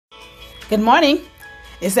Good morning.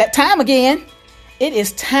 It's that time again. It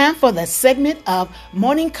is time for the segment of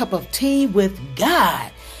Morning Cup of Tea with God.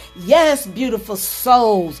 Yes, beautiful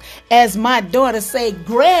souls. As my daughter say,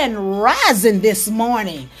 grand rising this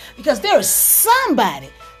morning. Because there is somebody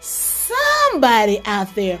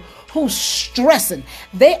out there who's stressing.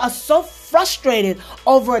 They are so frustrated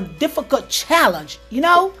over a difficult challenge. You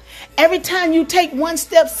know, every time you take one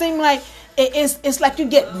step, seems like it's like you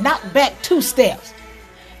get knocked back 2 steps.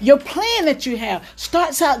 Your plan that you have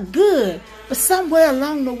starts out good, but somewhere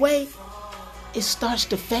along the way, it starts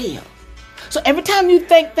to fail. So every time you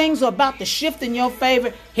think things are about to shift in your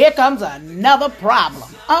favor, here comes another problem.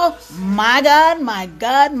 Oh, my God, my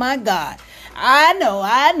God, my God. I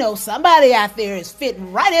know somebody out there is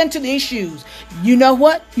fitting right into these shoes. You know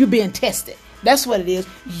what? You're being tested. That's what it is.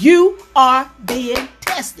 You are being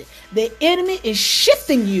tested. The enemy is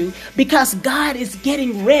shifting you because God is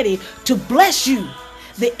getting ready to bless you.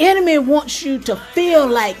 The enemy wants you to feel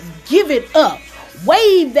like give it up.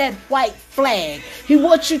 Wave that white flag. He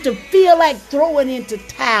wants you to feel like throwing into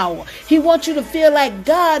towel. He wants you to feel like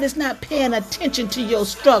God is not paying attention to your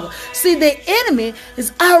struggle. See, the enemy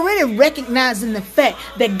is already recognizing the fact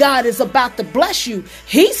that God is about to bless you.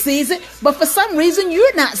 He sees it, but for some reason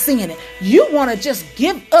you're not seeing it. You want to just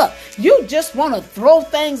give up. You just want to throw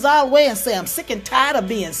things all away and say, I'm sick and tired of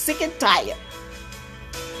being sick and tired.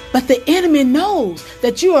 But the enemy knows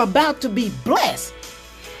that you are about to be blessed.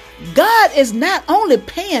 God is not only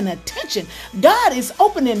paying attention, God is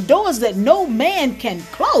opening doors that no man can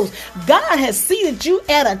close. God has seated you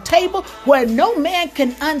at a table where no man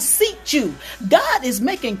can unseat you. God is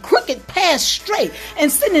making crooked paths straight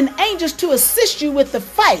and sending angels to assist you with the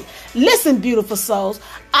fight. Listen, beautiful souls,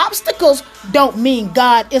 obstacles don't mean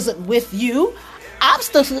God isn't with you.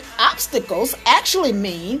 Obstacles actually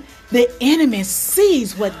mean the enemy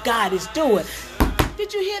sees what God is doing.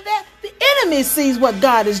 Did you hear that? The enemy sees what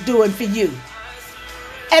God is doing for you.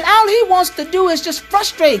 And all he wants to do is just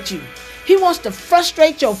frustrate you. He wants to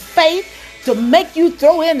frustrate your faith, to make you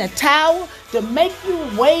throw in the towel, to make you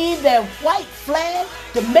wave that white flag,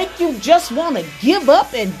 to make you just want to give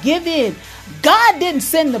up and give in. God didn't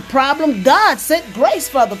send the problem. God sent grace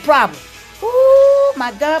for the problem. Ooh,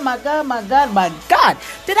 my God, my God, my God, my God.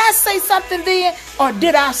 Did I say something then or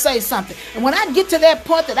did I say something? And when I get to that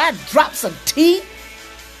point that I drop some tea,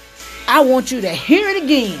 I want you to hear it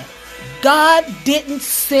again. God didn't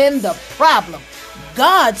send the problem.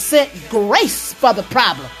 God sent grace for the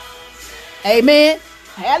problem. Amen.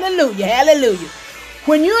 Hallelujah. Hallelujah.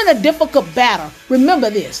 When you're in a difficult battle, remember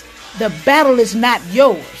this. The battle is not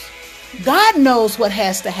yours. God knows what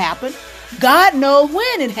has to happen. God knows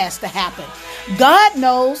when it has to happen. God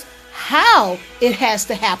knows how it has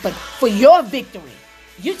to happen for your victory.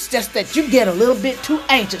 It's just that you get a little bit too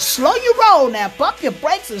anxious. Slow your roll now. Pump your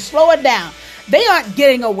brakes and slow it down. They aren't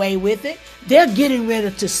getting away with it. They're getting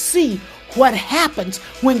ready to see what happens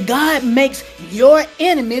when God makes your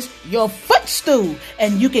enemies your footstool.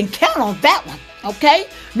 And you can count on that one. Okay?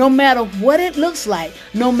 No matter what it looks like,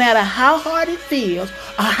 no matter how hard it feels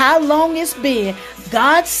or how long it's been,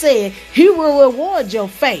 God said he will reward your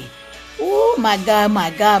faith. Oh, my God,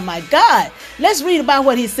 my God, my God. Let's read about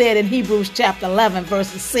what he said in Hebrews chapter 11,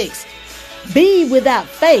 verses 6. Be without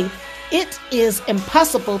faith, it is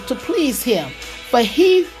impossible to please him. For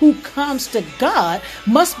he who comes to God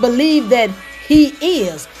must believe that he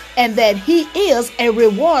is, and that he is a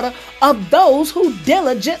rewarder of those who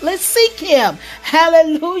diligently seek him.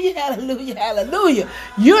 Hallelujah, hallelujah, hallelujah.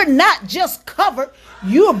 You're not just covered,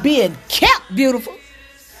 you're being kept, beautiful.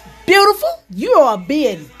 Beautiful, you are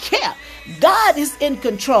being kept. God is in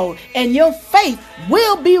control, and your faith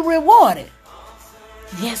will be rewarded.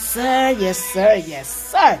 Yes, sir, yes, sir, yes,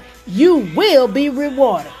 sir. You will be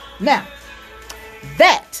rewarded. Now,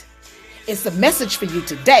 that is the message for you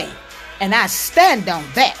today, and I stand on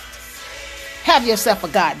that. Have yourself a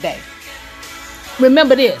God day.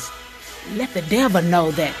 Remember this. Let the devil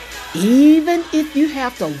know that even if you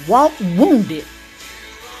have to walk wounded,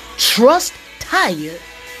 trust tired,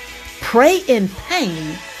 pray in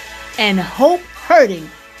pain, and hope hurting,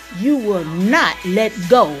 you will not let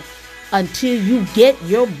go until you get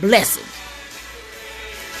your blessing.